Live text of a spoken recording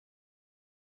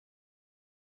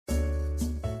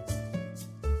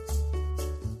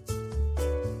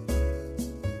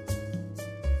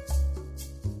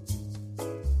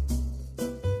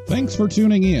Thanks for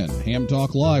tuning in. Ham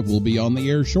Talk Live will be on the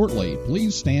air shortly.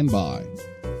 Please stand by.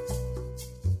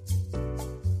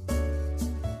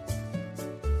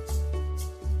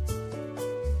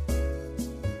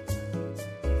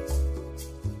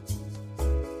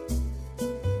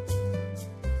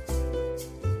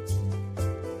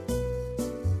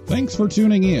 Thanks for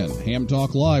tuning in. Ham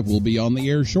Talk Live will be on the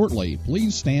air shortly.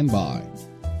 Please stand by.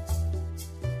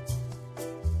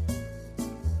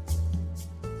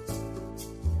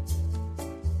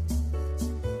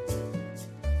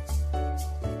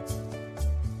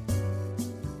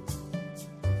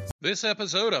 This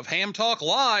episode of Ham Talk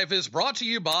Live is brought to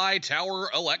you by Tower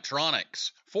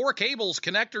Electronics. For cables,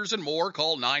 connectors, and more,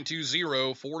 call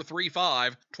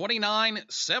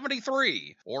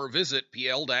 920-435-2973 or visit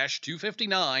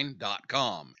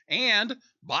pl-259.com. And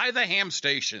by the Ham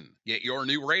Station. Get your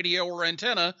new radio or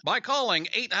antenna by calling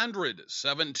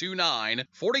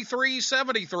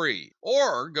 800-729-4373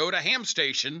 or go to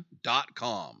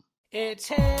hamstation.com. It's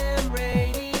Ham Radio.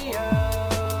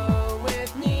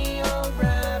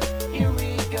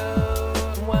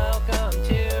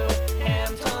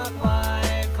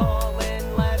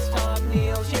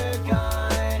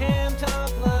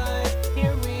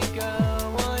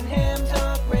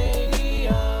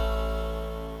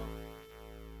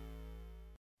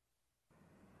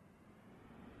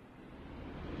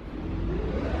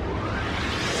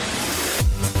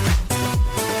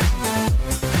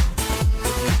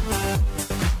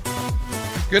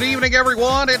 Good evening,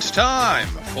 everyone. It's time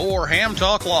for Ham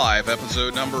Talk Live,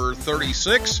 episode number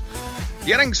 36.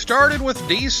 Getting started with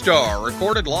D-Star,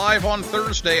 recorded live on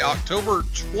Thursday, October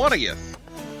 20th,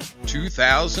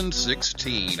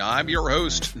 2016. I'm your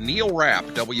host, Neil Rapp,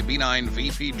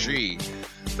 WB9VPG.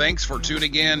 Thanks for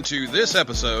tuning in to this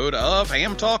episode of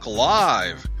Ham Talk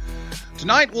Live.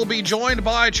 Tonight we'll be joined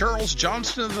by Charles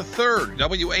Johnston III,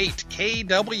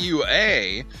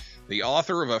 W8KWA, the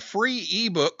author of a free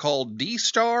ebook called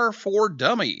D-Star for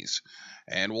Dummies.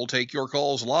 And we'll take your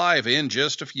calls live in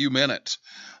just a few minutes.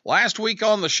 Last week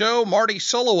on the show, Marty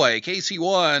Soloway,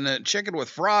 KC1 Chicken with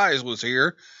Fries, was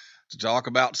here to talk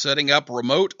about setting up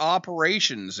remote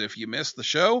operations. If you missed the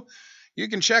show, you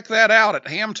can check that out at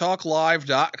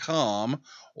hamtalklive.com,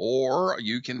 or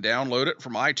you can download it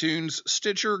from iTunes,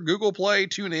 Stitcher, Google Play,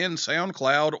 TuneIn,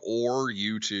 SoundCloud, or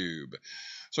YouTube.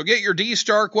 So get your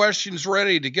D-Star questions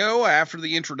ready to go after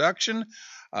the introduction.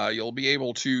 You'll be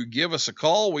able to give us a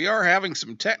call. We are having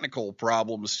some technical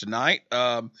problems tonight,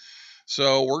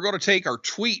 so we're going to take our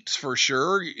tweets for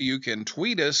sure. You can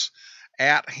tweet us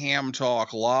at Ham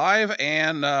Talk Live,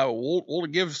 and we'll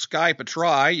give Skype a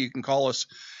try. You can call us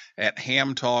at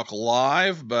Ham Talk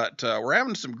Live, but we're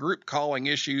having some group calling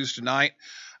issues tonight.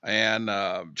 And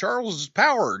Charles's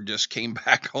power just came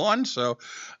back on, so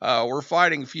we're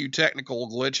fighting a few technical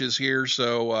glitches here,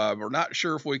 so we're not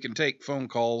sure if we can take phone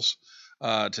calls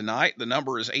tonight. The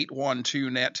number is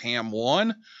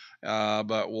 812-NET-HAM1,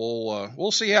 but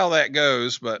we'll see how that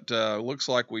goes, but looks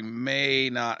like we may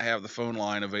not have the phone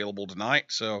line available tonight,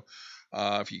 so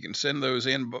if you can send those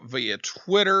in via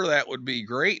Twitter, that would be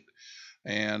great,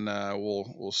 and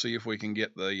we'll see if we can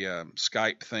get the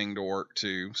Skype thing to work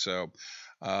too, so...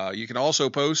 you can also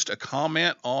post a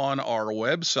comment on our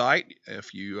website.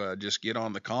 If you just get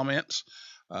on the comments,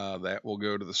 that will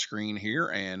go to the screen here,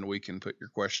 and we can put your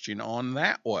question on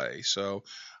that way. So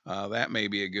that may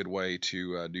be a good way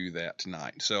to do that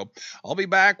tonight. So I'll be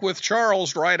back with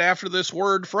Charles right after this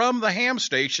word from the Ham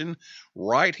Station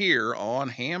right here on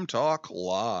Ham Talk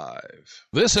Live.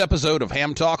 This episode of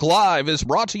Ham Talk Live is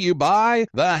brought to you by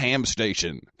the Ham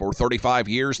Station. For 35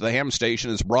 years, the Ham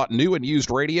Station has brought new and used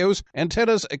radios,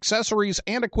 antennas, accessories,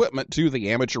 and equipment to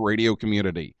the amateur radio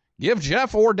community. Give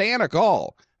Jeff or Dan a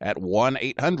call at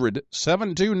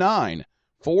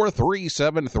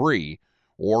 1-800-729-4373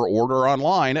 or order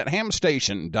online at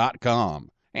hamstation.com.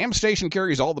 Hamstation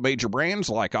carries all the major brands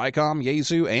like ICOM,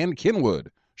 Yaesu, and Kenwood.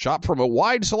 Shop from a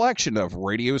wide selection of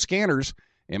radio scanners,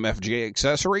 MFJ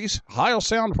accessories, Heil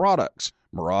Sound products,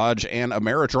 Mirage and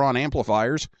Ameritron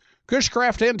amplifiers,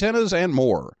 Cushcraft antennas, and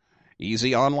more.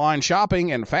 Easy online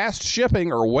shopping and fast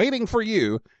shipping are waiting for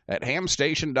you at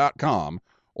hamstation.com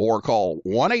or call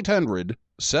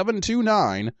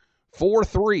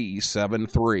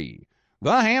 1-800-729-4373.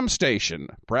 The Ham Station,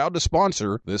 proud to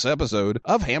sponsor this episode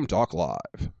of Ham Talk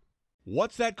Live.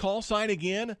 What's that call sign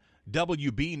again?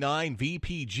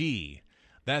 WB9VPG.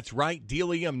 That's right,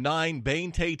 Delium 9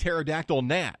 Bente Pterodactyl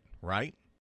Gnat, right?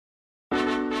 Yeah,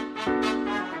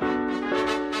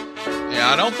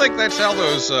 I don't think that's how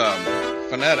those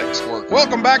phonetics work.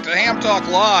 Welcome back to Ham Talk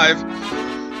Live.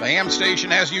 The Ham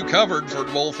Station has you covered for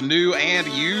both new and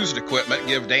used equipment.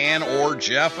 Give Dan or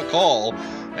Jeff a call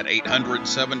at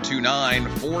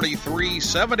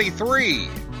 800-729-4373.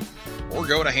 Or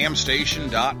go to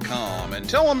hamstation.com and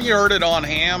tell them you heard it on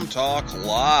Ham Talk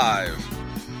Live.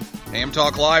 Ham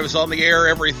Talk Live is on the air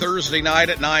every Thursday night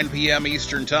at 9 p.m.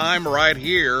 Eastern Time right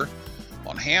here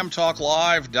on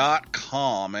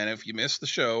hamtalklive.com. And if you missed the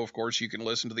show, of course, you can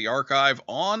listen to the archive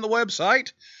on the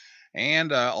website.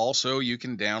 And also you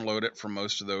can download it from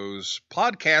most of those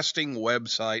podcasting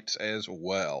websites as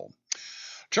well.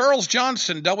 Charles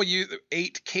Johnston,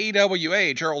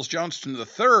 W8KWA, Charles Johnston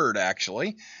III,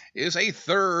 actually, is a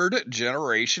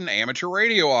third-generation amateur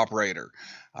radio operator.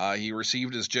 He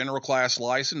received his general class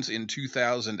license in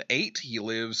 2008. He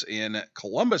lives in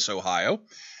Columbus, Ohio.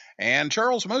 And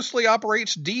Charles mostly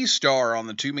operates D-Star on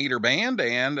the 2-meter band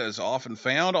and is often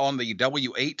found on the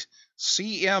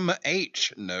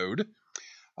W8CMH node.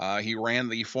 He ran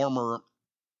the former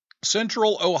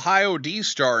Central Ohio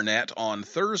D-Star net on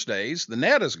Thursdays. The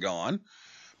net is gone,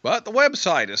 but the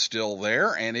website is still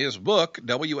there, and his book,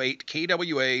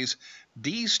 W8KWA's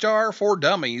D-Star for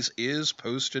Dummies, is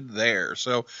posted there.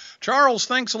 So, Charles,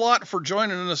 thanks a lot for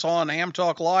joining us on Ham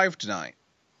Talk Live tonight.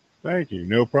 Thank you.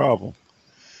 No problem.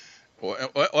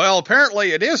 Well, apparently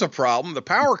it is a problem. The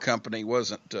power company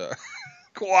wasn't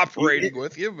cooperating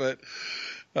with you, but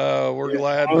we're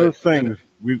glad. All those things.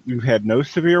 We've had no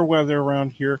severe weather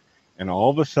around here. And all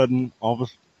of a sudden,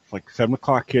 it's like 7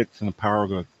 o'clock hits and the power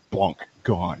goes blunk,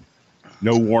 gone.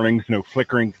 No warnings, no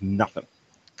flickerings, nothing.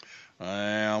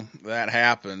 Well, that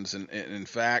happens. And in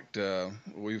fact,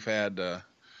 we've had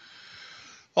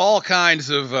all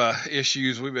kinds of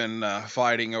issues we've been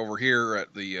fighting over here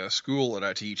at the school that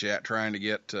I teach at, trying to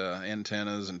get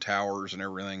antennas and towers and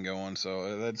everything going.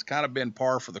 So that's kind of been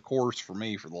par for the course for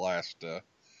me for the last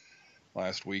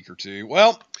week or two.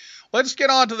 Well, let's get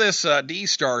on to this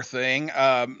D-Star thing.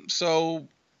 So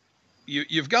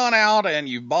you've gone out and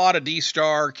you've bought a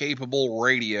D-Star capable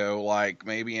radio, like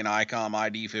maybe an ICOM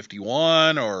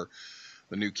ID51 or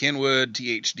the new Kenwood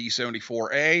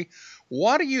THD74A.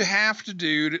 What do you have to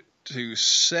do to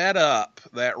set up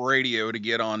that radio to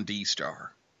get on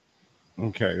D-Star?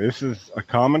 Okay, this is a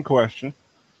common question.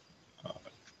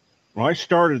 When I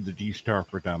started the D-Star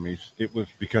for Dummies, it was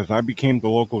because I became the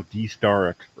local D-Star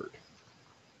expert.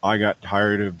 I got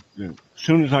tired of, as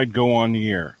soon as I'd go on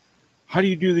the air, how do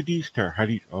you do the D-Star?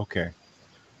 Okay.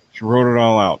 She wrote it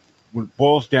all out. What it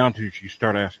boils down to is you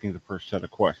start asking the first set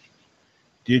of questions.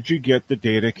 Did you get the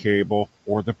data cable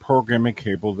or the programming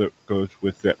cable that goes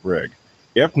with that rig?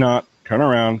 If not, turn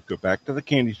around, go back to the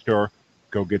candy store,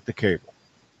 go get the cable.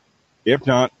 If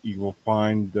not, you will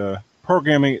find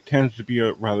programming. It tends to be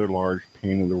a rather large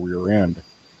pain in the rear end.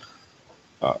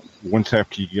 Once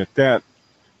after you get that,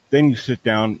 then you sit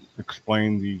down,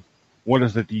 explain what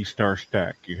is the D-Star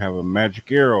stack. You have a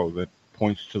magic arrow that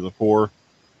points to the four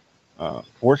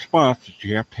spots that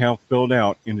you have to have filled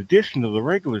out, in addition to the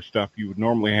regular stuff you would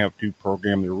normally have to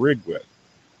program your rig with.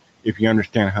 If you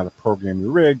understand how to program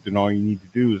your rig, then all you need to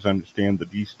do is understand the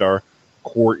D-Star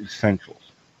core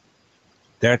essentials.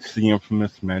 That's the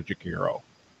infamous magic arrow.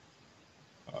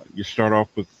 You start off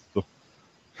with the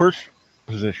first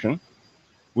position,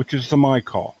 which is the my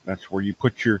call. That's where you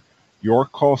put your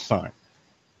call sign.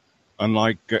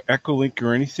 Unlike Echolink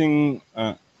or anything,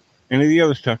 any of the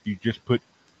other stuff, you just put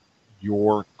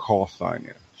your call sign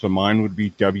in. So mine would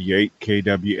be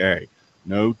W8KWA.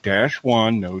 No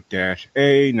 -1, no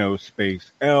 -A, no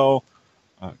space L,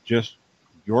 just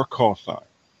your call sign.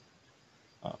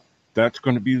 That's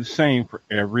going to be the same for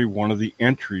every one of the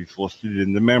entries listed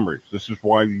in the memories. This is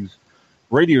why these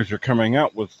radios are coming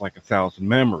out with like 1,000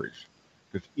 memories,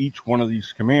 because each one of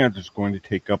these commands is going to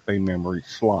take up a memory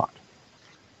slot.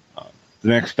 The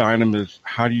next item is,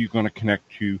 how are you going to connect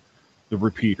to the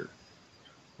repeater?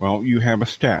 Well, you have a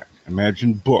stack.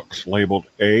 Imagine books labeled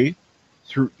A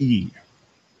through E.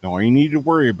 Now, all you need to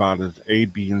worry about is A,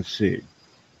 B, and C.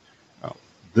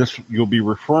 You'll be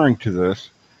referring to this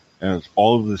as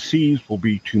all of the C's will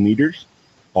be 2 meters,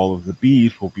 all of the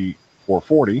B's will be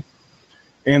 440,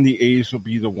 and the A's will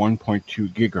be the 1.2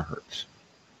 gigahertz.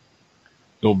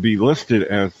 They'll be listed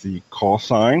as the call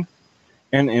sign,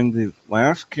 and in the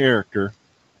last character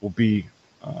will be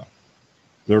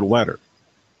their letter.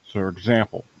 So, for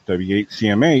example,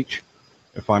 W8CMH,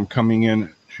 if I'm coming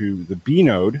in to the B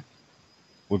node,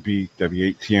 would be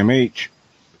W8CMH,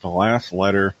 the last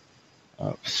letter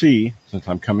C, since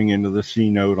I'm coming into the C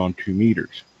node on 2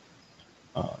 meters.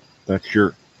 That's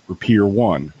your repeater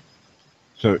 1.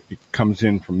 So it comes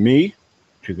in from me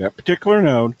to that particular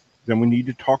node. Then we need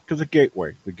to talk to the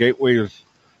gateway. The gateway is,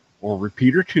 or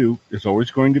repeater 2, is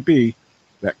always going to be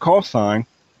that call sign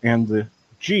and the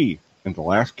G in the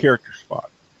last character spot.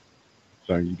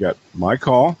 So you got my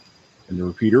call and the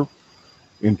repeater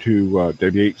into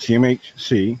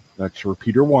W8CMHC. That's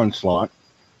repeater 1 slot.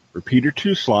 Repeater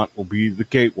 2 slot will be the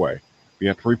gateway. You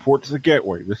have to report to the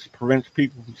gateway. This prevents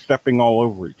people from stepping all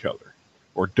over each other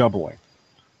or doubling,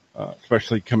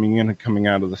 especially coming in and coming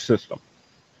out of the system.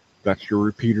 That's your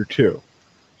repeater 2.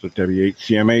 So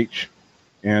W8CMH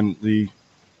and the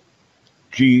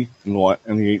G in the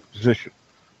 8th position.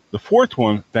 The 4th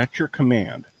one, that's your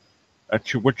command.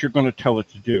 That's what you're going to tell it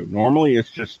to do. Normally, it's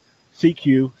just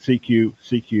CQ, CQ,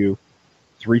 CQ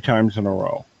 3 times in a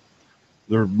row.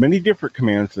 There are many different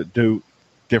commands that do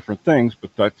different things,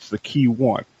 but that's the key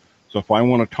one. So if I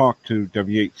want to talk to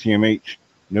W8CMH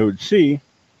node C,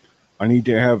 I need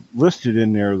to have listed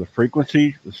in there the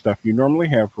frequency, the stuff you normally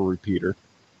have for repeater,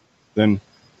 then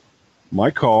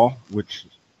my call, which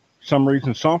for some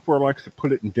reason software likes to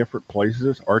put it in different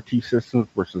places, RT Systems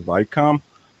versus ICOM,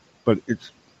 but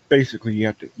it's basically you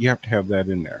have to have that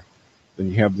in there. Then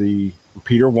you have the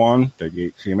repeater 1,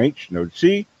 W8CMH node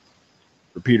C.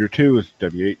 Repeater 2 is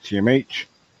W8CMH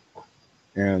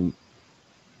and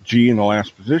G in the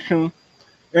last position.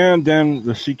 And then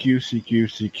the CQ, CQ,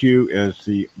 CQ is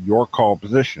the your call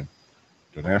position.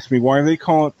 Don't ask me why they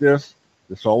call it this.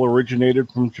 This all originated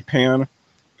from Japan,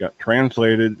 got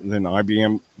translated, and then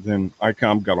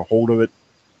ICOM got a hold of it,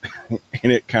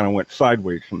 and it kind of went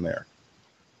sideways from there.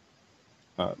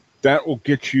 That will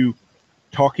get you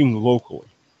talking locally.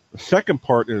 The second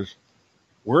part is,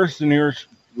 where's the nearest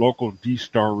local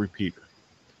D-Star repeater?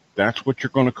 That's what you're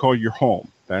going to call your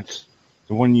home. That's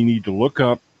the one you need to look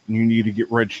up and you need to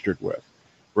get registered with.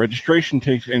 Registration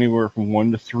takes anywhere from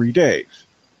 1 to 3 days.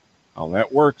 How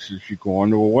that works is you go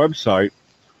onto a website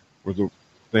where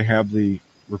they have the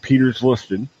repeaters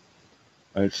listed.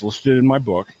 It's listed in my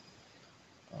book.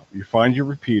 You find your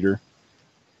repeater,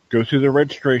 go through the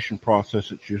registration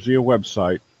process. It's usually a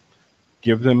website.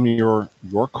 Give them your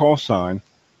call sign.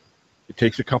 It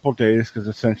takes a couple of days because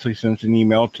essentially sends an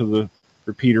email to the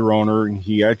repeater owner and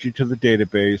he adds you to the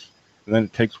database. And then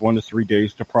it takes 1 to 3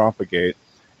 days to propagate,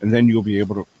 and then you'll be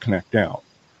able to connect out.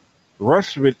 The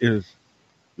rest of it is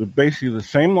basically the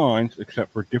same lines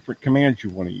except for different commands you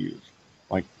want to use,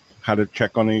 like how to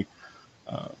check on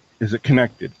is it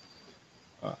connected,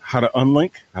 how to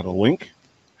unlink, how to link,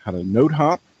 how to node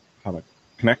hop, how to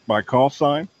connect by call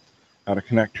sign, how to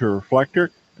connect to a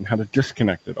reflector, and how to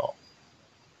disconnect it all.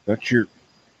 That's your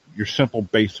simple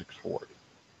basics for it.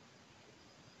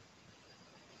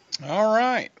 All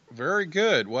right, very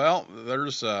good. Well,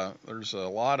 there's a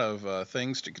lot of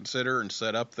things to consider and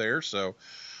set up there. So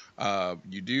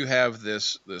you do have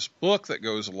this book that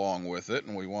goes along with it,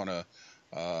 and we want to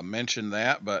mention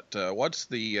that. But what's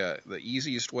the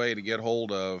easiest way to get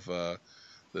hold of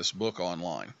this book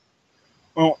online?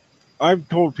 Well, I've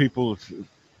told people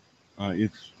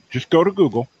it's just go to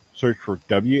Google, search for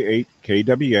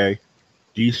W8KWA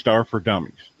D-Star for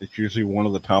Dummies. It's usually one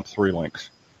of the top 3 links.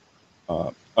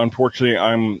 Unfortunately,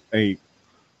 I'm a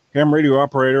ham radio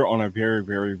operator on a very,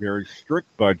 very, very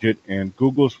strict budget, and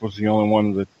Google's was the only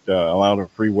one that allowed a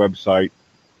free website.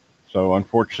 So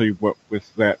unfortunately,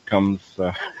 with that comes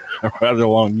a rather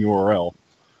long URL.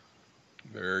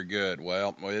 Very good.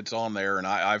 Well, it's on there,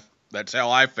 and that's how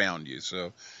I found you.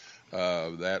 So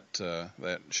that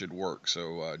should work.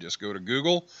 So just go to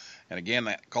Google, and again,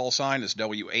 that call sign is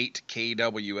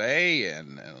W8KWA,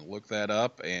 and look that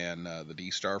up, and the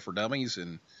D-Star for Dummies,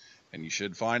 and you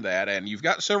should find that. And you've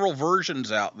got several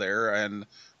versions out there, and I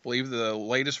believe the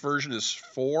latest version is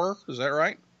 4. Is that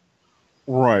right?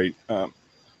 Right.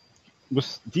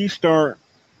 With D-Star,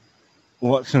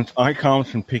 well, since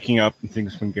ICOM's been picking up and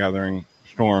things been gathering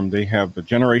storm, they have the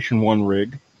Generation 1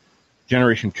 rig,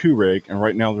 Generation 2 rig, and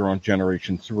right now they're on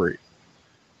Generation 3.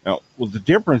 Now, well, the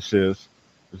difference is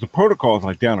the protocol is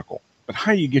identical, but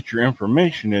how you get your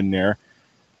information in there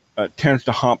tends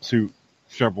to hop through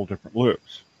several different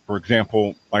loops. For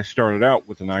example, I started out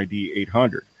with an ID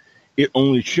 800. It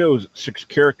only shows 6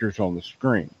 characters on the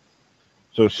screen.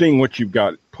 So seeing what you've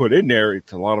got put in there,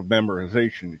 it's a lot of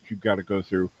memorization that you've got to go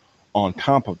through on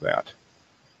top of that.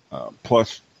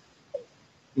 Plus,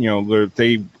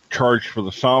 they charge for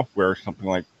the software something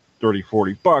like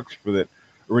 $30-40 for that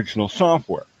original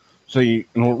software. So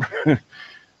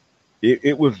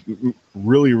it was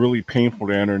really, really painful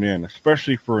to enter in,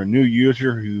 especially for a new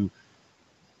user who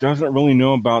doesn't really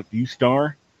know about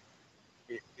D-Star.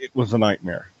 It was a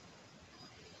nightmare.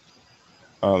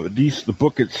 The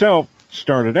book itself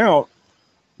started out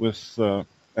with,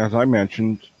 as I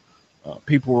mentioned,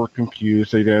 people were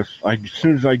confused. They'd ask, as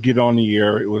soon as I get on the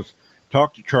air, it was,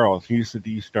 talk to Charles. He's the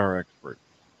D-Star expert.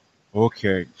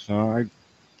 Okay, so I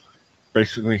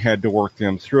basically had to work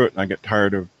them through it, and I got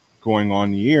tired of going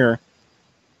on the air.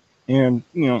 And,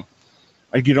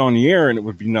 I'd get on the air and it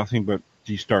would be nothing but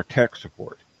D-Star tech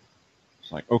support.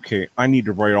 It's like, okay, I need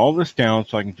to write all this down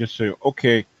so I can just say,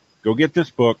 okay, go get this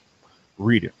book,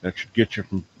 read it. That should get you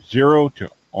from 0 to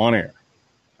on air.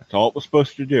 That's all it was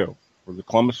supposed to do for the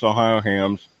Columbus, Ohio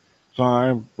hams. So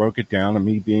I broke it down, and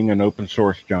me being an open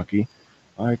source junkie,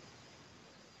 I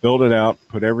built it out,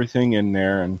 put everything in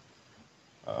there, and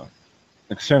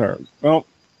etc. Well,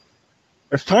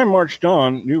 as time marched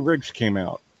on, new rigs came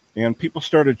out, and people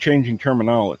started changing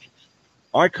terminologies.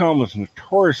 ICOM was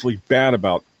notoriously bad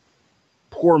about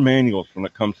poor manuals when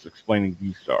it comes to explaining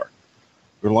D-Star.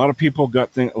 There were a lot of people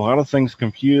got a lot of things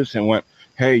confused and went,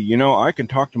 hey, I can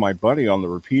talk to my buddy on the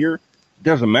repeater. It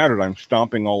doesn't matter that I'm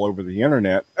stomping all over the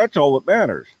internet. That's all that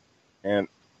matters. And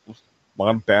a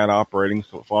lot of bad operating,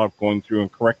 so a lot of going through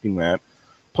and correcting that.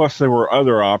 Plus, there were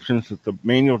other options that the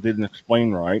manual didn't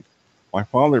explain right. My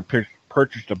father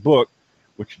purchased a book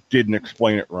which didn't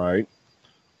explain it right.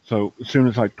 So as soon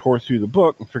as I tore through the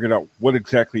book and figured out what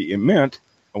exactly it meant,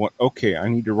 I went, okay, I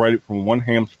need to write it from one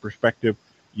ham's perspective.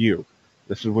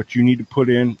 This is what you need to put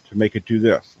in to make it do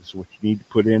this. This is what you need to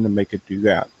put in to make it do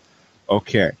that.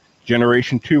 Okay,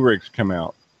 Generation 2 rigs come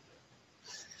out.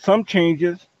 Some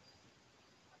changes,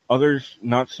 others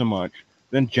not so much.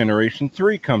 Then Generation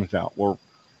 3 comes out, where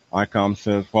ICOM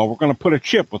says, well, we're going to put a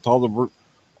chip with all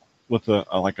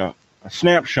a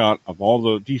snapshot of all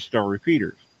the D-Star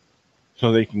repeaters.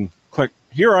 So they can click,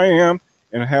 here I am,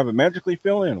 and have it magically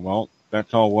fill in. Well,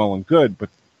 that's all well and good, but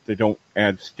they don't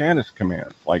add status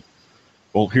commands. Like,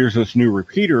 well, here's this new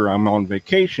repeater. I'm on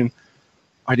vacation.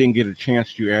 I didn't get a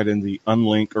chance to add in the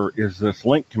unlink or is this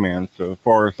link command. So as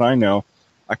far as I know,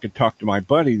 I could talk to my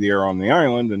buddy there on the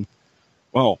island, and,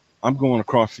 well, I'm going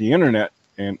across the internet,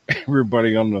 and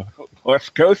everybody on the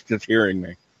West Coast is hearing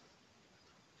me.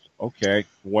 Okay,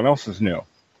 what else is new?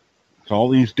 So all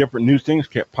these different new things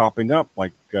kept popping up,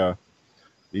 like the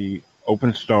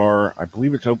OpenStar, I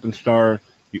believe it's OpenStar,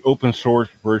 the open source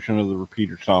version of the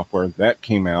repeater software, that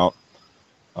came out.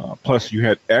 Plus you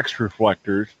had X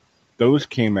reflectors. Those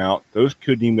came out. Those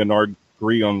couldn't even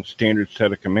agree on the standard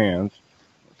set of commands.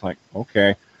 It's like,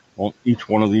 okay, well, each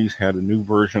one of these had a new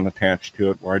version attached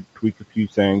to it where I'd tweak a few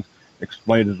things,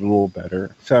 explain it a little better,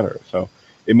 etc. So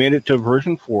it made it to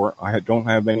version 4. I don't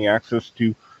have any access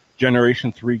to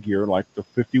Generation 3 gear like the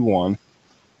 51,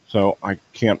 so I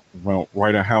can't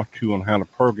write a how-to on how to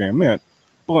program it,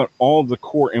 but all the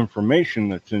core information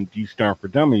that's in D-Star for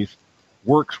Dummies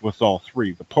works with all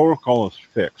three. The protocol is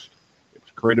fixed. It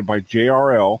was created by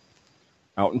JRL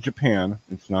out in Japan.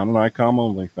 It's not an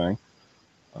ICOM-only thing,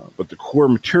 but the core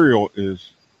material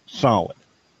is solid.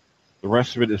 The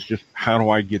rest of it is just, how do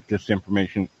I get this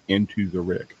information into the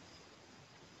rig?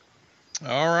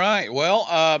 All right.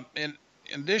 Well, in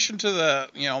addition to the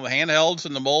handhelds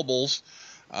and the mobiles,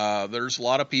 there's a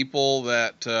lot of people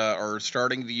that are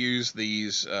starting to use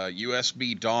these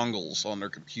USB dongles on their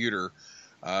computer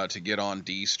to get on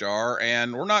D-Star,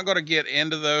 and we're not going to get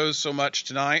into those so much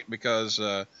tonight because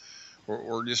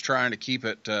we're just trying to keep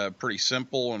it pretty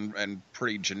simple and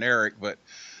pretty generic. But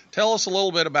tell us a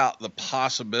little bit about the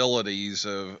possibilities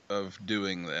of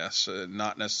doing this,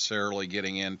 not necessarily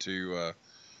getting into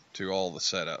to all the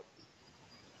setup.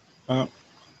 Well,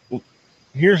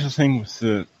 here's the thing with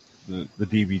the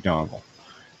DV dongle.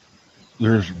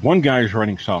 There's one guy who's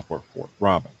writing software for it,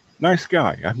 Robin. Nice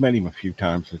guy. I've met him a few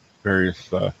times at various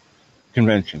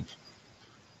conventions.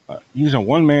 He's a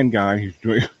one-man guy who's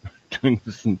doing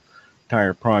this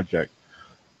entire project.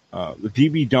 The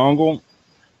DV dongle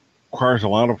requires a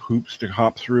lot of hoops to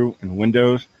hop through in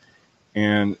Windows,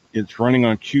 and it's running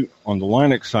on the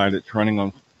Linux side. It's running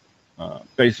on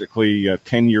basically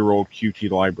 10-year-old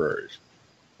Qt libraries.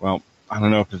 Well, I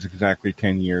don't know if it's exactly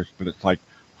 10 years, but it's like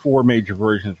 4 major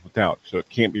versions without. So it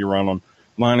can't be run on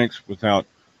Linux without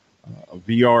a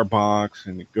VR box,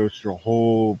 and it goes through a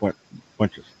whole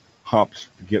bunch of hops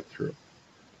to get through.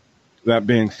 That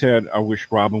being said, I wish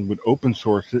Robin would open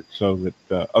source it so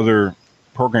that other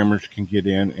programmers can get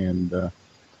in and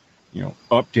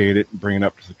update it and bring it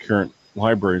up to the current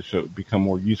library so it would become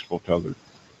more useful to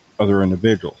other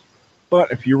individuals.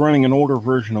 But if you're running an older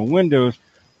version of Windows,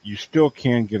 you still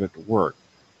can get it to work.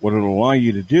 What it'll allow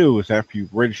you to do is, after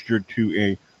you've registered to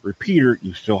a repeater,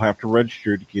 you still have to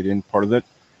register to get in part of that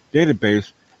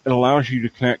database. It allows you to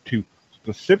connect to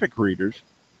specific repeaters,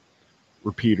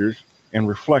 and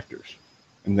reflectors.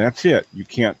 And that's it. You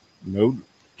can't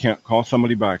call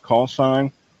somebody by a call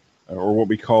sign, or what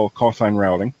we call call sign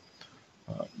routing.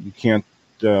 You can't,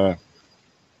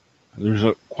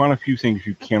 there's quite a few things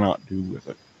you cannot do with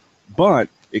it. But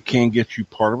it can get you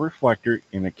part of a reflector,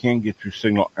 and it can get your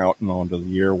signal out and onto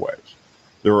the airwaves.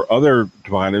 There are other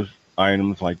devices,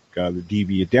 items like the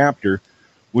DV adapter,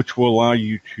 which will allow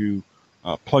you to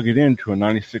plug it into a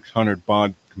 9600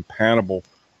 baud compatible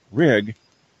rig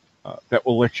that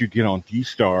will let you get on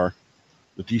D-Star,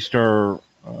 the D-Star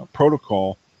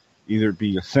protocol, either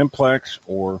be a simplex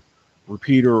or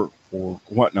repeater or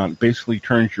whatnot. It basically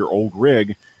turns your old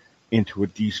rig into a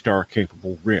D-Star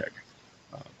capable rig.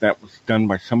 That was done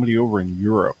by somebody over in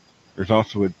Europe. There's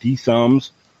also a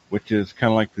D-Thumbs, which is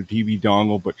kind of like the DV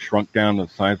dongle but shrunk down to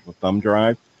the size of a thumb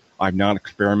drive. I've not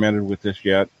experimented with this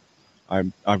yet.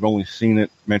 I've only seen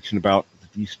it mentioned about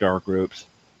the D-Star groups.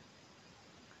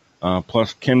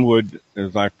 Plus, Kenwood,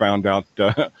 as I found out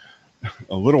a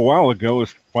little while ago,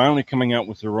 is finally coming out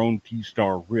with their own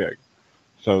D-Star rig.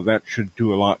 So that should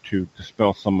do a lot to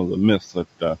dispel some of the myths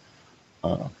that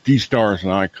D-Star is an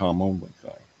ICOM only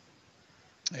thing.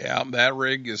 Yeah, that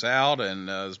rig is out and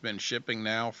has been shipping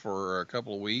now for a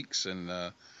couple of weeks, and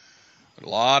a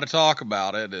lot of talk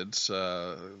about it. It's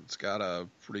got a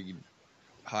pretty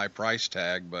high price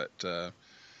tag, but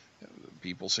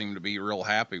people seem to be real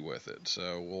happy with it.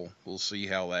 So we'll see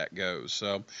how that goes.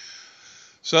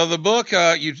 So the book,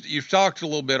 you've talked a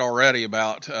little bit already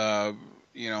about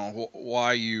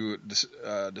why you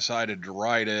decided to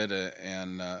write it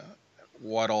and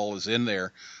what all is in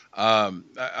there.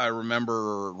 I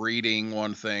remember reading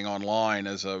one thing online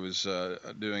as I was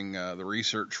doing the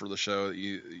research for the show that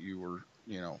you were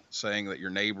saying that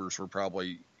your neighbors were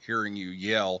probably hearing you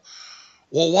yell,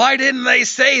 "Well, why didn't they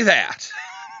say that?"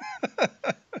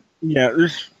 Yeah,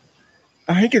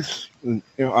 I think it's,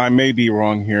 I may be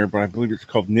wrong here, but I believe it's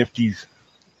called Nifty's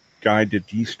Guide to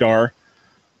D-Star.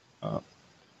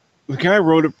 The guy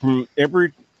wrote it from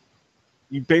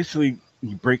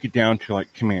you break it down to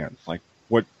like commands, like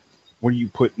what do you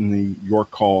put in the your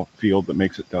call field that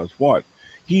makes it does what?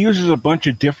 He uses a bunch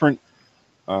of different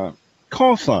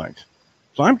call signs.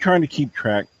 So I'm trying to keep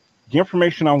track. The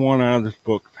information I want out of this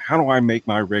book, how do I make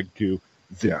my rig do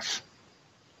this?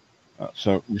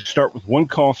 So you start with one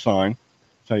call sign,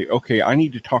 say, okay, I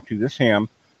need to talk to this ham,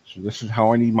 so this is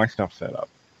how I need my stuff set up.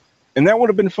 And that would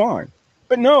have been fine.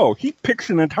 But no, he picks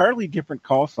an entirely different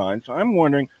call sign. So I'm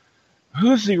wondering,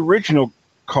 who's the original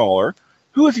caller?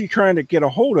 Who is he trying to get a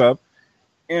hold of?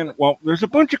 And, well, there's a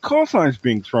bunch of call signs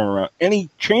being thrown around. And he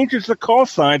changes the call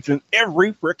signs in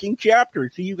every freaking chapter.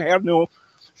 So you have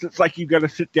it's like you've got to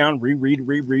sit down, reread,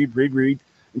 and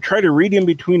try to read in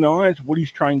between the lines what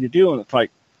he's trying to do. And it's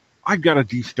like, I've got a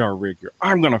D-Star rig here.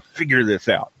 I'm going to figure this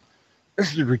out.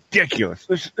 This is ridiculous.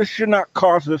 This should not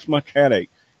cause this much headache.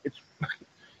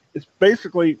 It's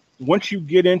basically, once you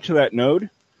get into that node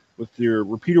with your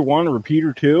repeater 1 or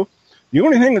repeater 2, the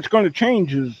only thing that's going to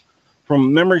change is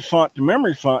from memory slot to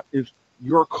memory slot is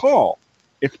your call.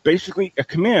 It's basically a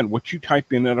command, what you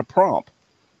type in at a prompt.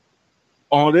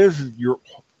 All it is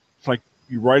it's like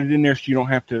you write it in there so you don't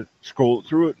have to scroll it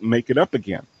through it and make it up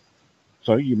again.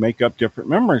 So you make up different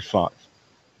memory slots.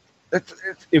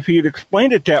 If he had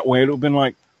explained it that way, it would have been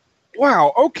like,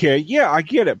 wow, okay, yeah, I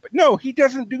get it. But no, he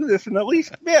doesn't do this in the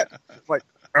least bit. It's like,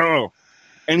 oh.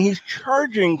 And he's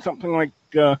charging something like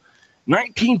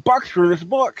 $19 for this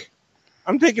book.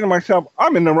 I'm thinking to myself,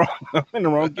 I'm in the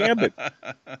wrong gambit.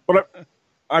 But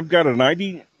I've got a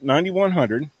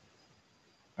 9100.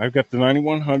 I've got the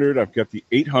 9100. I've got the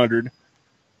 800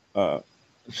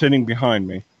 sitting behind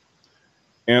me.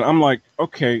 And I'm like,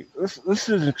 okay, this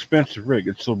is an expensive rig.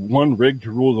 It's the one rig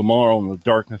to rule them all and the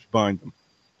darkness bind them.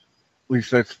 At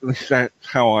least that's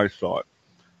how I saw it.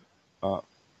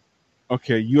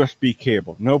 Okay, USB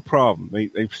cable, no problem.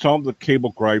 They've solved the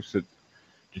cable gripes. Did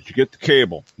you get the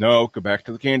cable? No, go back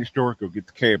to the candy store, go get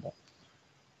the cable.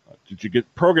 Did you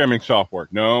get programming software?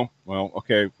 No. Well,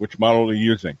 okay, which model are you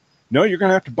using? No, you're going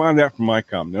to have to buy that from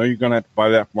ICOM. No, you're going to have to buy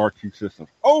that from RQ Systems.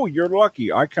 Oh, you're lucky.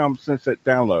 ICOM sends that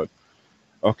download.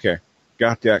 Okay,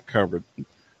 got that covered. And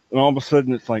all of a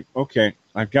sudden, it's like, okay,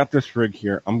 I've got this rig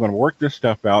here. I'm going to work this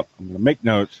stuff out. I'm going to make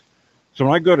notes. So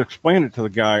when I go to explain it to the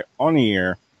guy on the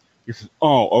air, he says,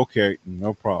 oh, okay,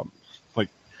 no problem. It's like,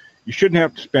 you shouldn't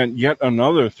have to spend yet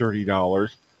another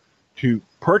 $30 to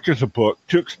purchase a book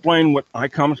to explain what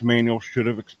ICOM's manual should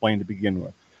have explained to begin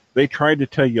with. They tried to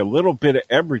tell you a little bit of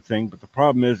everything, but the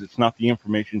problem is it's not the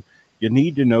information you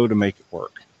need to know to make it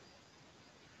work.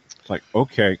 It's like,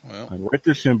 okay, well, I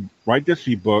write this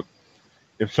ebook.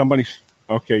 If somebody's,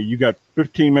 okay, you got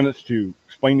 15 minutes to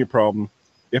explain your problem.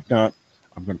 If not,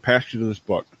 I'm going to pass you to this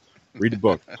book. Read the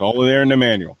book. It's all there in the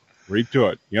manual. Read to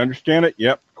it. You understand it?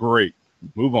 Yep. Great.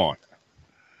 Move on.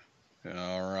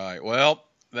 All right. Well,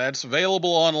 that's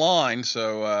available online,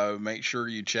 so make sure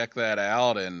you check that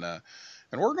out and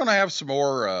And we're going to have some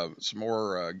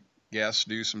more guests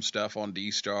do some stuff on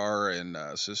D-Star and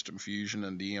System Fusion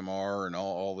and DMR and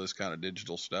all this kind of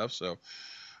digital stuff. So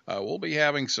we'll be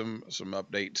having some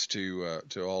updates to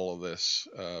all of this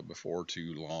before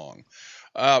too long.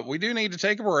 We do need to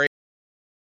take a break.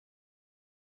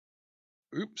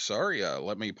 Oops, sorry.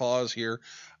 Let me pause here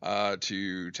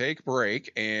to take a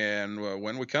break. And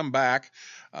when we come back,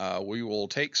 we will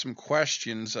take some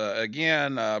questions.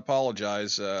 Again,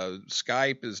 apologize.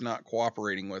 Skype is not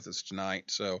cooperating with us tonight.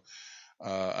 So,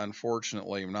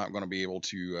 unfortunately, I'm not going to be able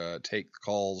to take the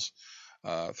calls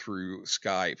through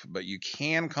Skype. But you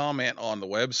can comment on the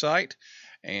website.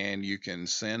 And you can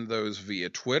send those via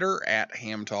Twitter at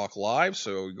Ham Talk Live.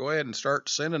 So go ahead and start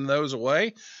sending those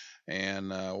away. And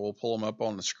we'll pull them up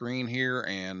on the screen here,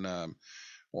 and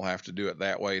we'll have to do it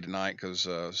that way tonight because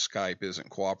Skype isn't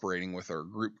cooperating with our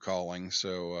group calling,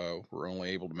 so we're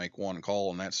only able to make one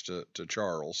call, and that's to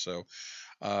Charles. So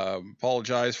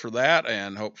apologize for that,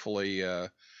 and hopefully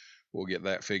we'll get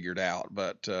that figured out.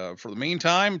 But for the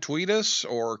meantime, tweet us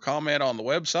or comment on the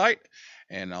website,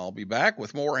 and I'll be back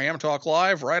with more Ham Talk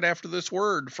Live right after this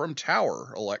word from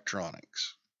Tower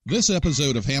Electronics. This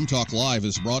episode of Ham Talk Live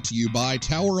is brought to you by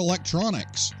Tower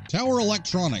Electronics. Tower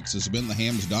Electronics has been the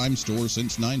Ham's Dime store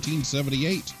since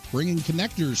 1978, bringing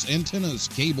connectors, antennas,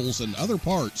 cables, and other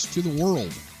parts to the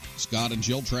world. Scott and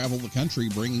Jill travel the country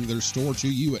bringing their store to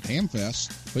you at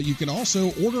Hamfest, but you can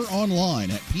also order online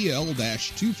at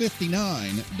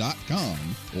pl-259.com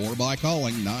or by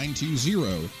calling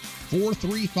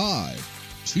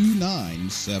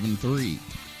 920-435-2973.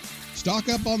 Stock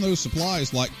up on those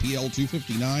supplies like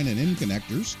PL259 and end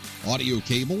connectors, audio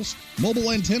cables,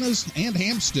 mobile antennas, and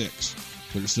ham sticks.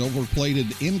 Their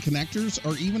silver-plated end connectors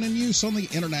are even in use on the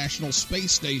International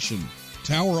Space Station.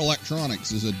 Tower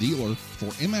Electronics is a dealer for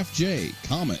MFJ,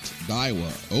 Comet,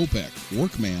 Daiwa, OPEC,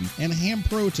 Workman, and Ham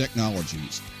Pro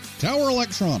Technologies. Tower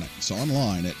Electronics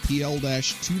online at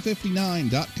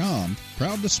pl-259.com,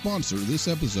 proud to sponsor this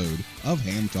episode of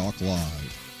Ham Talk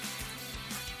Live.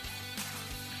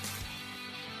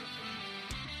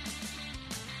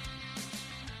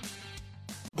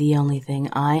 The only thing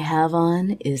I have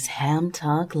on is Ham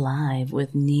Talk Live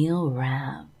with Neil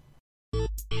Rapp.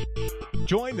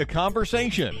 Join the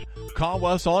conversation. Call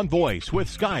us on voice with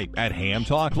Skype at Ham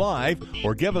Talk Live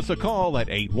or give us a call at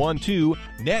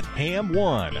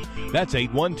 812-NET-HAM1. That's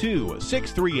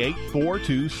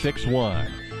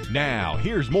 812-638-4261. Now,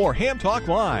 here's more Ham Talk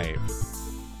Live.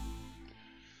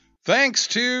 Thanks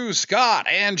to Scott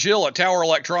and Jill at Tower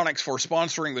Electronics for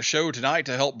sponsoring the show tonight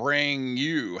to help bring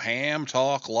you Ham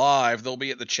Talk Live. They'll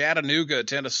be at the Chattanooga,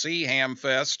 Tennessee Ham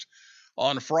Fest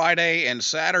on Friday and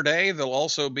Saturday. They'll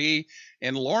also be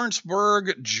in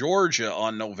Lawrenceburg, Georgia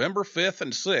on November 5th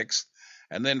and 6th,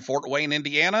 and then Fort Wayne,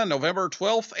 Indiana, November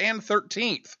 12th and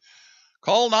 13th.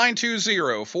 Call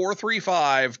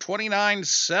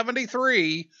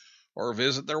 920-435-2973 or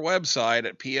visit their website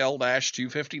at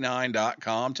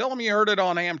pl-259.com. Tell them you heard it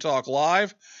on Ham Talk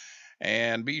Live,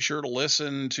 and be sure to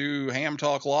listen to Ham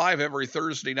Talk Live every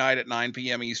Thursday night at 9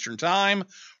 p.m. Eastern Time,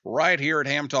 right here at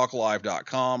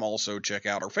hamtalklive.com. Also, check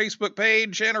out our Facebook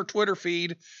page and our Twitter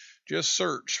feed. Just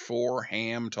search for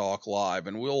Ham Talk Live,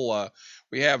 and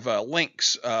we have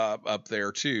links up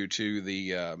there too to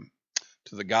the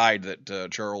guide that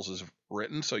Charles has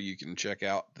written, so you can check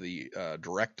out the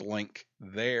direct link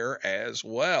there as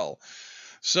well.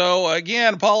 So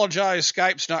again, apologize,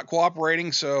 Skype's not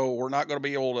cooperating, so we're not going to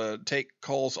be able to take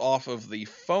calls off of the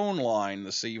phone line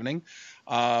this evening.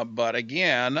 But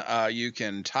again, you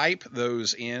can type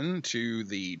those into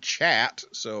the chat.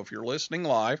 So if you're listening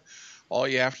live, all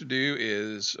you have to do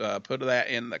is put that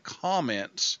in the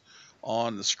comments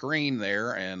on the screen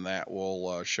there, and that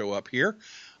will show up here.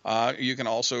 You can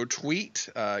also tweet.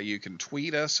 You can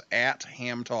tweet us at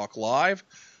Ham Talk Live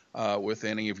with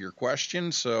any of your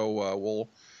questions. So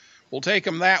we'll take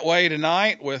them that way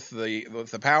tonight with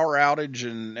the power outage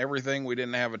and everything. We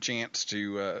didn't have a chance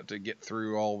to get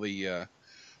through all the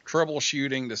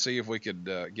troubleshooting to see if we could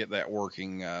get that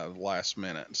working last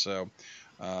minute. So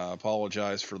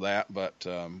apologize for that, but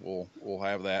we'll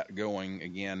have that going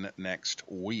again next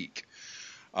week.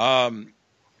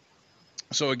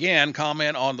 So again,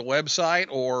 comment on the website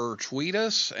or tweet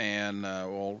us, and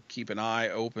we'll keep an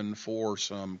eye open for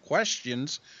some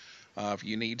questions. If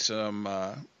you need some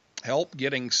help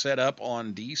getting set up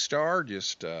on D-Star,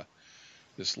 just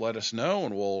let us know,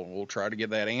 and we'll try to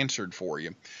get that answered for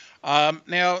you.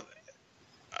 Now,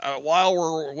 while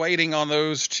we're waiting on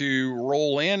those to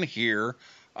roll in here,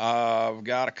 I've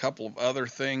got a couple of other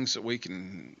things that we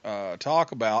can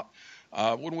talk about.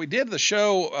 When we did the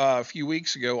show a few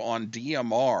weeks ago on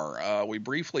DMR, we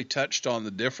briefly touched on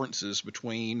the differences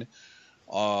between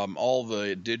all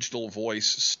the digital voice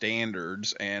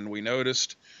standards, and we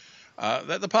noticed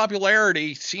that the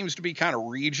popularity seems to be kind of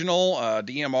regional.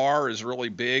 DMR is really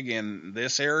big in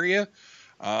this area,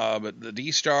 but the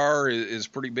D-Star is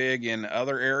pretty big in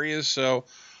other areas. So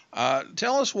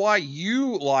tell us why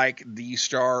you like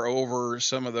D-Star over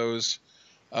some of those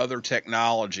other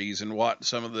technologies, and what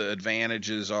some of the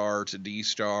advantages are to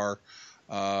D-Star,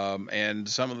 and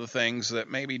some of the things that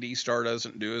maybe D-Star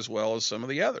doesn't do as well as some of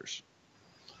the others.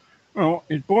 Well,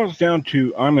 it boils down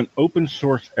to I'm an open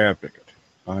source advocate.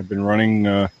 I've been running,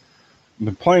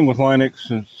 been playing with Linux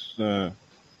since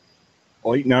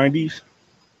late 90s.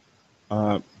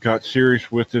 Got serious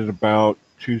with it about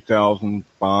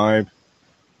 2005,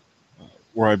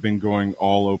 where I've been going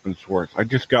all open source. I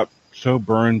just got so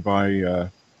burned by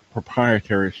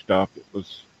proprietary stuff. It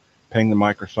was paying the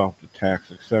Microsoft the tax,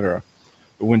 etc.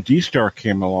 But when D-Star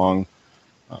came along,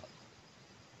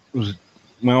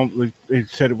 they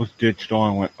said it was digital.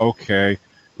 I went, okay,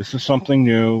 this is something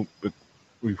new, but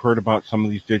we've heard about some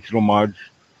of these digital mods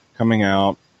coming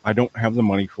out. I don't have the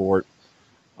money for it,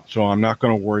 so I'm not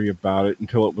going to worry about it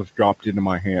until it was dropped into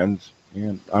my hands.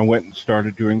 And I went and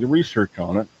started doing the research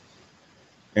on it.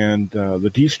 And the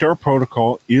D-Star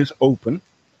protocol is open.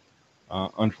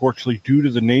 Unfortunately, due to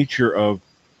the nature of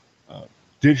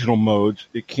digital modes,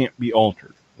 it can't be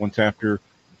altered. Once after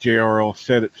JRL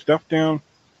set its stuff down,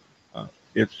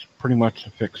 it's pretty much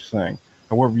a fixed thing.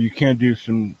 However, you can do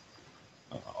some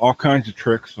all kinds of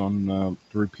tricks on the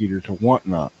repeaters and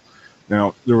whatnot.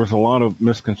 Now, there was a lot of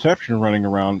misconception running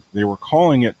around. They were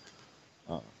calling it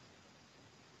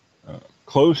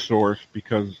closed source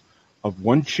because of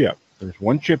one chip. There's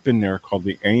one chip in there called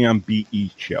the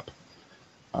AMBE chip.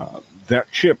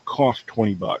 That chip costs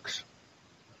 $20.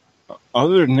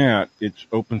 Other than that, it's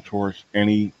open source.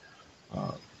 Alico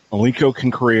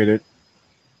can create it.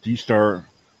 D-Star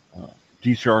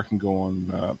can go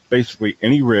on basically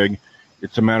any rig.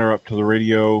 It's a matter up to the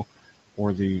radio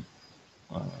or the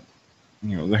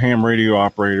ham radio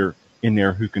operator in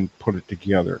there who can put it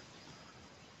together.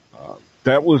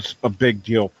 That was a big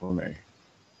deal for me.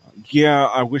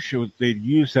 I wish they'd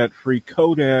use that free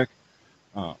codec,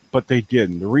 but they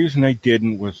didn't. The reason they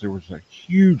didn't was there was a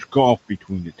huge gulf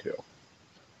between the two.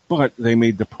 But they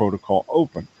made the protocol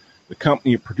open. The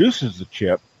company that produces the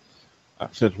chip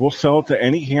says, we'll sell it to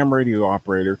any ham radio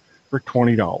operator for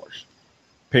 $20.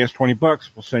 Pay us $20,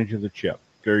 we'll send you the chip.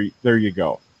 There you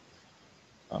go.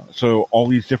 So all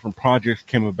these different projects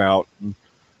came about.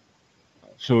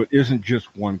 So it isn't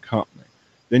just one company.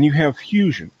 Then you have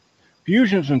Fusion.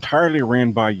 Fusion is entirely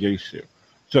ran by Yaesu.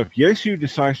 So if Yaesu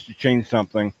decides to change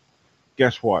something,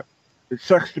 guess what? It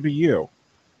sucks to be you.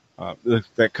 If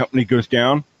that company goes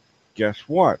down, guess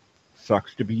what?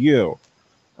 Sucks to be you.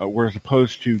 Whereas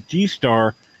opposed to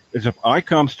D-Star is if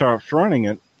ICOM starts running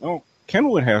it,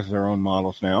 Kenwood has their own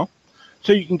models now,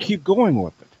 so you can keep going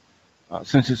with it.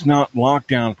 Since it's not locked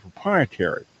down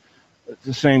proprietary. It's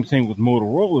the same thing with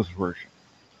Motorola's version.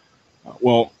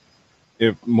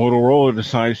 If Motorola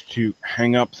decides to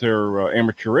hang up their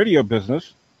amateur radio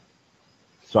business,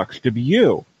 sucks to be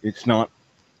you. It's not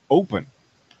open.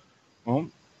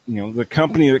 The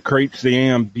company that creates the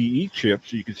AMBE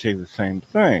chips, you could say the same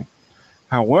thing.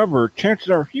 However, chances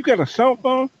are, if you got a cell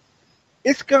phone,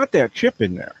 it's got that chip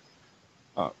in there.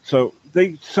 So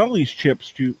they sell these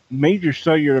chips to major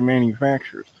cellular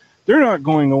manufacturers. They're not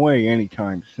going away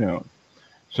anytime soon.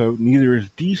 So neither is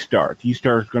D-Star.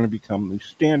 D-Star is going to become the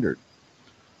standard.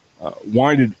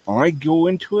 Why did I go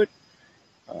into it?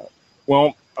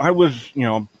 I was,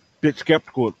 a bit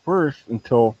skeptical at first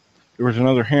until there was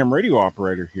another ham radio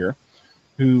operator here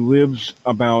who lives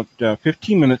about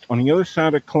 15 minutes on the other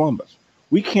side of Columbus.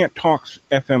 We can't talk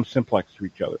FM simplex to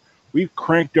each other. We've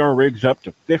cranked our rigs up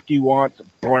to 50 watts,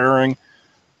 blaring.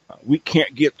 We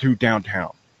can't get through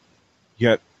downtown.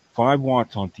 Yet 5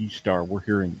 watts on D-Star, we're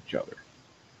hearing each other.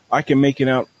 I can make it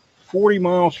out 40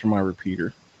 miles from my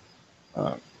repeater,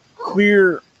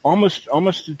 clear almost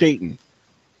to Dayton,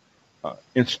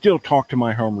 and still talk to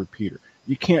my home repeater.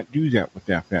 You can't do that with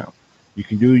FM. You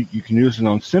can use it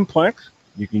on simplex,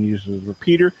 you can use it as a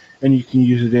repeater, and you can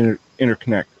use it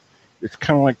interconnected. It's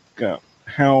kind of like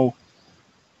how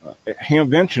at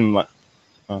Hamvention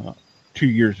 2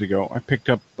 years ago, I picked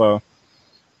up an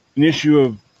issue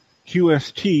of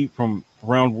QST from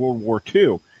around World War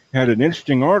II. It had an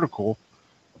interesting article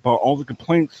about all the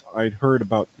complaints I'd heard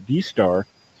about the D-Star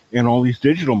and all these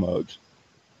digital modes.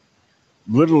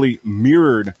 Literally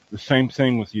mirrored the same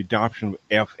thing with the adoption of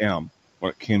FM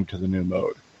when it came to the new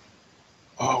mode.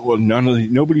 Oh, well,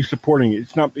 nobody's supporting it.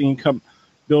 It's not being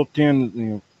built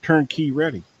in, turnkey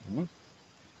ready.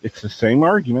 It's the same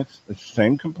arguments, it's the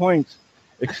same complaints,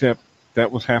 except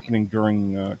that was happening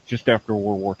during just after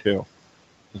World War II.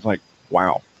 It's like,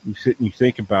 wow. You sit and you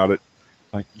think about it.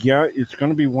 Like, yeah, it's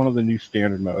going to be one of the new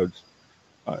standard modes.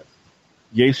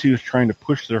 Yaesu is trying to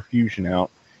push their fusion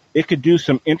out. It could do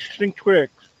some interesting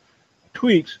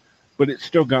tweaks, but it's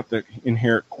still got the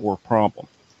inherent core problem.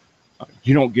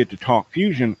 You don't get to talk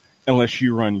fusion unless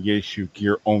you run Yaesu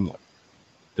gear only.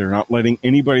 They're not letting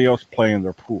anybody else play in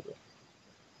their pool.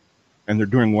 And they're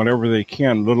doing whatever they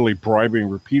can, literally bribing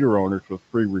repeater owners with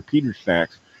free repeater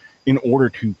stacks in order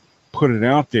to put it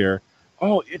out there.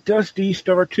 Oh, it does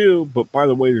D-Star too, but by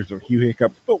the way, there's a few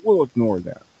hiccups, but we'll ignore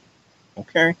that.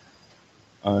 Okay?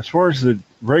 As far as the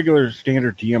regular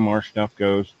standard DMR stuff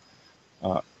goes,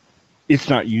 it's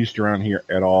not used around here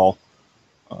at all.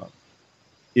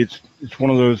 It's one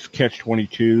of those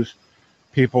catch-22s.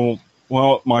 People,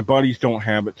 well, my buddies don't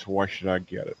have it, so why should I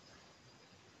get it?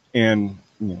 And,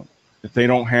 if they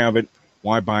don't have it,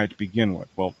 why buy it to begin with?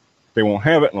 Well, they won't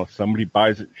have it unless somebody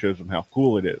buys it and shows them how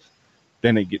cool it is.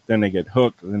 Then they get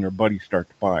hooked, and then their buddies start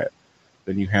to buy it.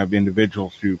 Then you have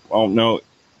individuals who, oh, no,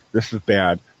 this is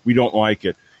bad. We don't like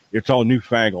it. It's all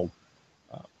newfangled.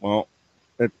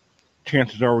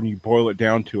 Chances are when you boil it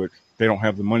down to it, they don't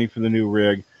have the money for the new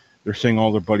rig. They're seeing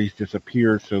all their buddies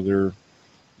disappear, so they're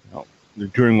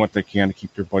doing what they can to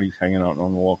keep their buddies hanging out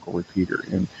on the local repeater.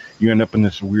 And you end up in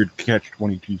this weird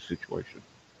catch-22 situation.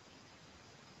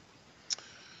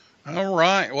 All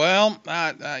right. Well,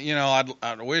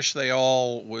 I wish they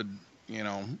all would,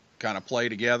 kind of play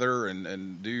together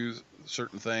and do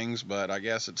certain things, but I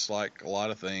guess it's like a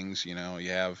lot of things, you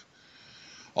have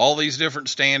all these different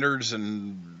standards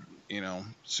and,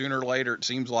 sooner or later it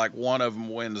seems like one of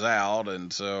them wins out.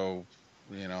 And so,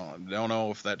 I don't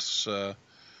know if that's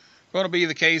going to be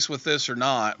the case with this or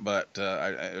not, but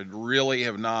I really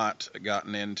have not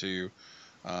gotten into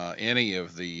any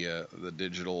of the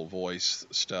digital voice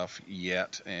stuff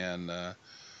yet, and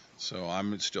so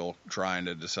I'm still trying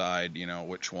to decide,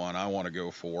 which one I want to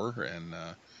go for, and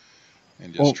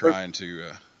just trying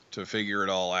to figure it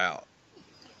all out.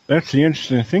 That's the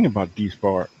interesting thing about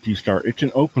D-Star. It's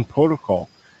an open protocol.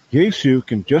 Yaesu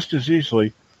can just as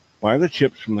easily buy the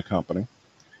chips from the company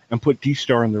and put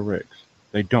D-Star in the rigs.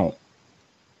 They don't.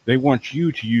 They want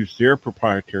you to use their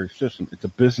proprietary system. It's a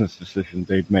business decision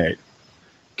they've made.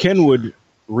 Kenwood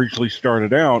originally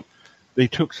started out, they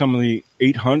took some of the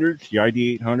 800s, the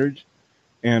ID800s,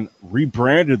 and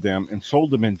rebranded them and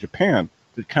sold them in Japan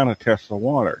to kind of test the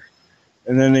waters.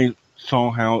 And then they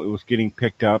saw how it was getting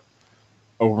picked up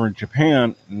over in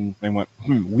Japan, and they went,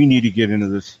 we need to get into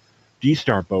this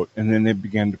D-Star boat. And then they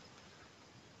began to,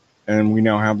 and we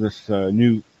now have this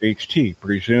new HT.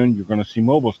 Pretty soon, you're going to see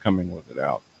mobiles coming with it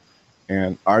out.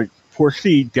 And I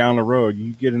foresee down the road,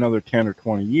 you get another 10 or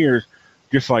 20 years,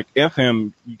 just like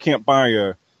FM, you can't buy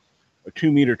a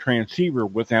 2-meter transceiver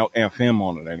without FM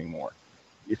on it anymore.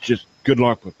 It's just good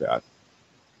luck with that.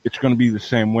 It's going to be the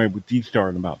same way with D-Star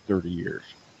in about 30 years.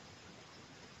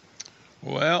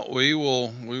 Well, we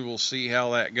will see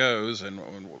how that goes, and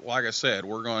like I said,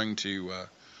 we're going to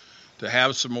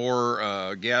have some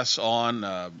more guests on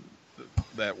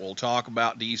that will talk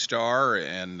about D-Star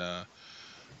and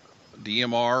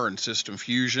DMR and system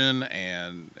fusion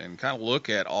and kind of look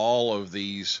at all of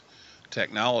these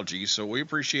technologies. So we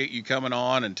appreciate you coming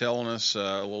on and telling us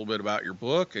a little bit about your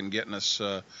book and getting us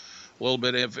a little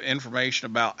bit of information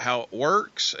about how it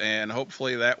works, and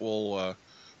hopefully that will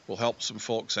help some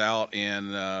folks out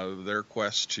in their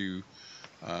quest to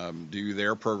do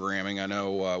their programming. I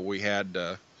know we had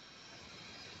a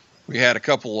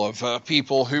couple of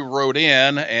people who wrote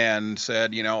in and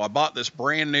said, I bought this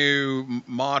brand new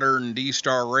modern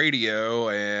D-Star radio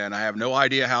and I have no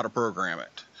idea how to program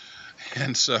it.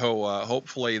 And so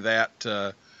hopefully that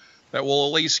will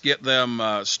at least get them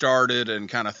started and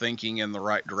kind of thinking in the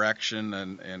right direction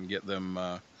and get them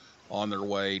on their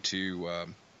way to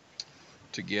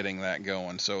getting that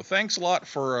going. So thanks a lot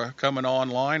for coming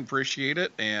online. Appreciate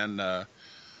it. And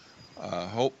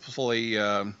hopefully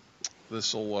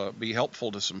this will be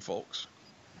helpful to some folks.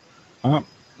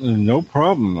 No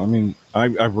problem. I mean,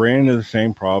 I've ran into the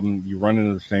same problem. You run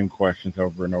into the same questions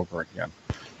over and over again.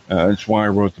 That's why I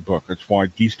wrote the book. That's why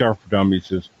D-Star for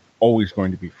Dummies is always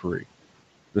going to be free.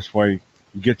 This way,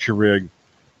 you get your rig,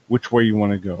 which way you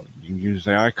want to go. You can use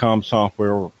the ICOM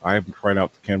software. Or I haven't tried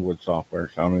out the Kenwood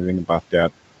software, so I don't know anything about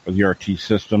that, or the RT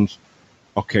systems.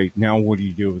 Okay, now what do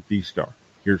you do with D-Star?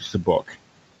 Here's the book.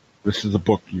 This is the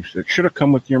book it should have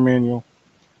come with your manual.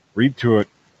 Read through it.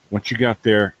 Once you got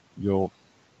there, you'll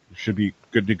should be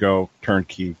good to go,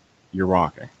 turnkey, you're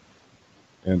rocking.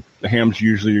 And the hams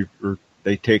usually,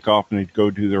 they take off and they go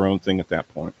do their own thing at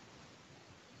that point.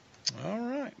 All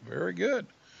right. Very good.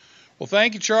 Well,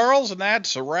 thank you, Charles. And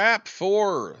that's a wrap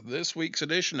for this week's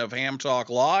edition of Ham Talk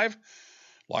Live.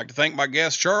 I'd like to thank my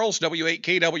guest, Charles,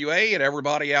 W8KWA, and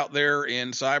everybody out there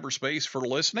in cyberspace for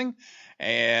listening,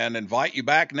 and invite you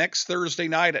back next Thursday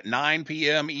night at 9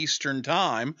 p.m. Eastern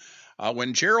Time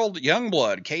when Gerald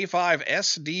Youngblood,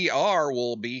 K5SDR,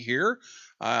 will be here.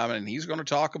 And he's going to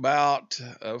talk about,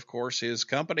 of course, his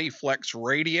company, Flex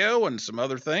Radio, and some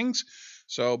other things.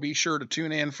 So be sure to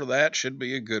tune in for that. Should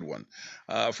be a good one.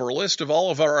 For a list of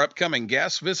all of our upcoming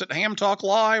guests, visit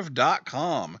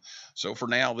hamtalklive.com. So for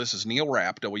now, this is Neil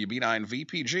Rapp,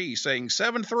 WB9VPG, saying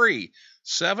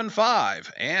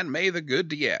 7375, and may the good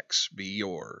DX be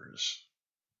yours.